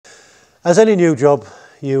As any new job,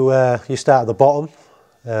 you start at the bottom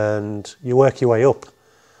and you work your way up.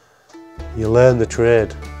 You learn the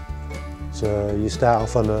trade. So you usually start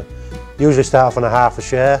off on a half a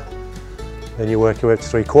share, then you work your way up to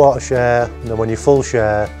 3/4 share, and then when you're full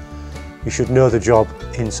share, you should know the job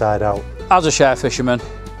inside out. As a share fisherman,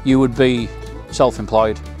 you would be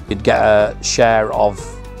self-employed. You'd get a share of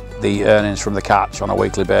the earnings from the catch on a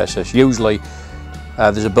weekly basis. Usually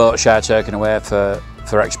there's a boat share taken away for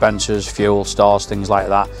expenses, fuel, stores, things like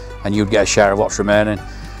that, and you'd get a share of what's remaining.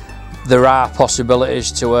 There are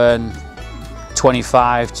possibilities to earn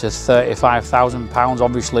 £25,000 to £35,000,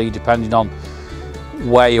 obviously depending on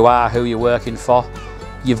where you are, who you're working for.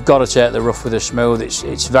 You've got to take the rough with the smooth.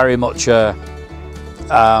 It's very much that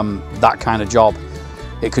kind of job.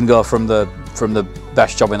 It can go from the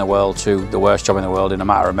best job in the world to the worst job in the world in a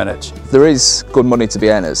matter of minutes. There is good money to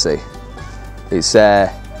be earned at sea. It's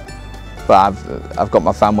but I've got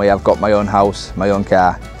my family, I've got my own house, my own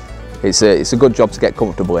car. It's a good job to get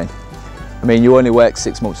comfortable in. I mean, you only work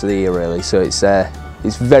 6 months of the year really, so it's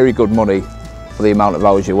very good money for the amount of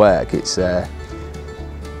hours you work. It's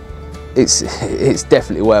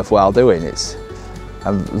definitely worthwhile doing.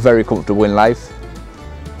 I'm very comfortable in life.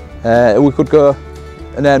 We could go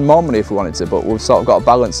and earn more money if we wanted to, but we've sort of got a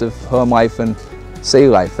balance of home life and sea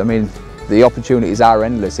life. I mean, the opportunities are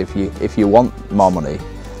endless if you want more money,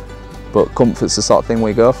 but comfort's the sort of thing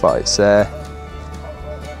we go for. It's a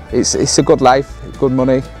good life, good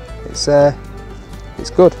money. It's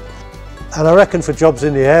good. And I reckon for jobs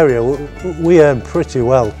in the area, we earn pretty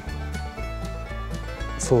well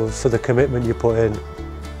for the commitment you put in.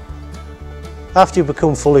 After you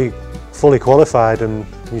become fully qualified and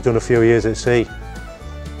you've done a few years at sea, a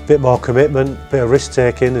bit more commitment, a bit of risk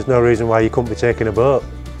taking. There's no reason why you couldn't be taking a boat.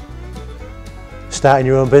 Starting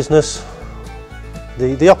your own business.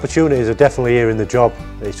 The opportunities are definitely here in the job.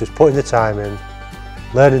 It's just putting the time in,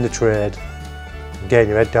 learning the trade, and getting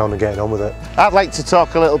your head down and getting on with it. I'd like to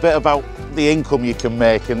talk a little bit about the income you can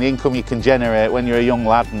make and the income you can generate when you're a young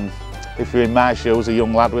lad, and if you're in my shoes, a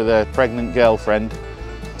young lad with a pregnant girlfriend,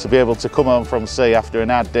 to be able to come home from sea after an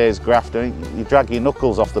hard day's graft. I mean, you drag your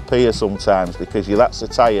knuckles off the pier sometimes because you're that so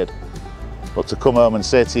tired, but to come home and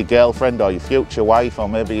say to your girlfriend or your future wife or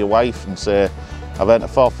maybe your wife and say, I've earned a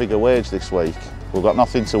 4-figure wage this week, we've got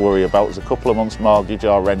nothing to worry about, there's a couple of months mortgage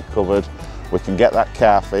or rent covered, we can get that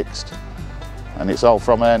car fixed, and it's all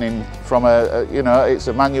from earning from it's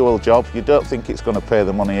a manual job. You don't think it's going to pay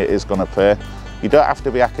the money it is going to pay. You don't have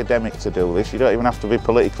to be academic to do this, you don't even have to be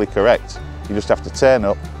politically correct. You just have to turn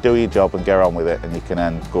up, do your job and get on with it, and you can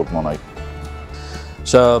earn good money.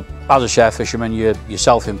 So as a share fisherman, you're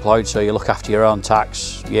self-employed, so you look after your own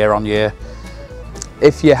tax year on year.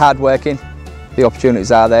 If you're hard working, the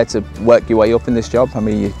opportunities are there to work your way up in this job. I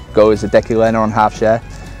mean, you go as a decky learner on half share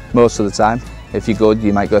most of the time. If you're good,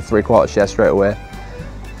 you might go 3/4 share straight away.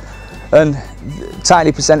 And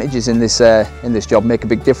tiny percentages in this job make a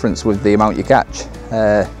big difference with the amount you catch.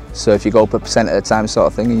 So if you go up 1% at a time sort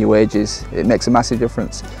of thing in your wages, it makes a massive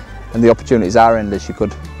difference. And the opportunities are endless. You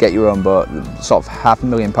could get your own boat, sort of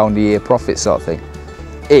 £500,000 a year profit sort of thing,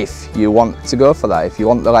 if you want to go for that, if you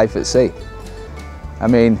want the life at sea. I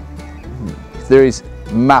mean, there is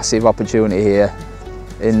massive opportunity here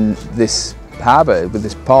in this harbour, with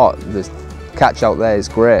this port. The catch out there is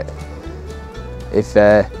great. If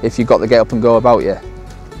you've got the get up and go about you,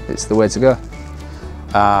 it's the way to go.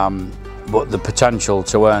 But the potential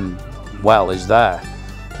to earn well is there,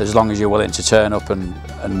 as long as you're willing to turn up and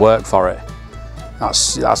work for it.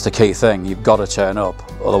 That's the key thing. You've got to turn up,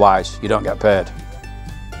 otherwise you don't get paid.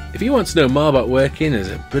 If you want to know more about working as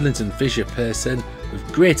a Bridlington Fisherperson with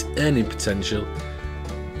great earning potential,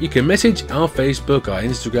 you can message our Facebook or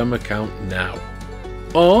Instagram account now.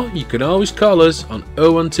 Or you can always call us on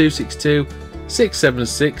 01262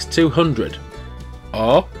 676 200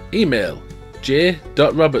 or email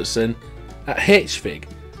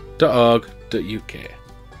j.robertson@hfig.org.uk.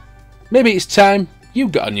 Maybe it's time you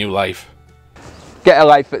got a new life. Get a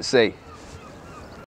life at sea.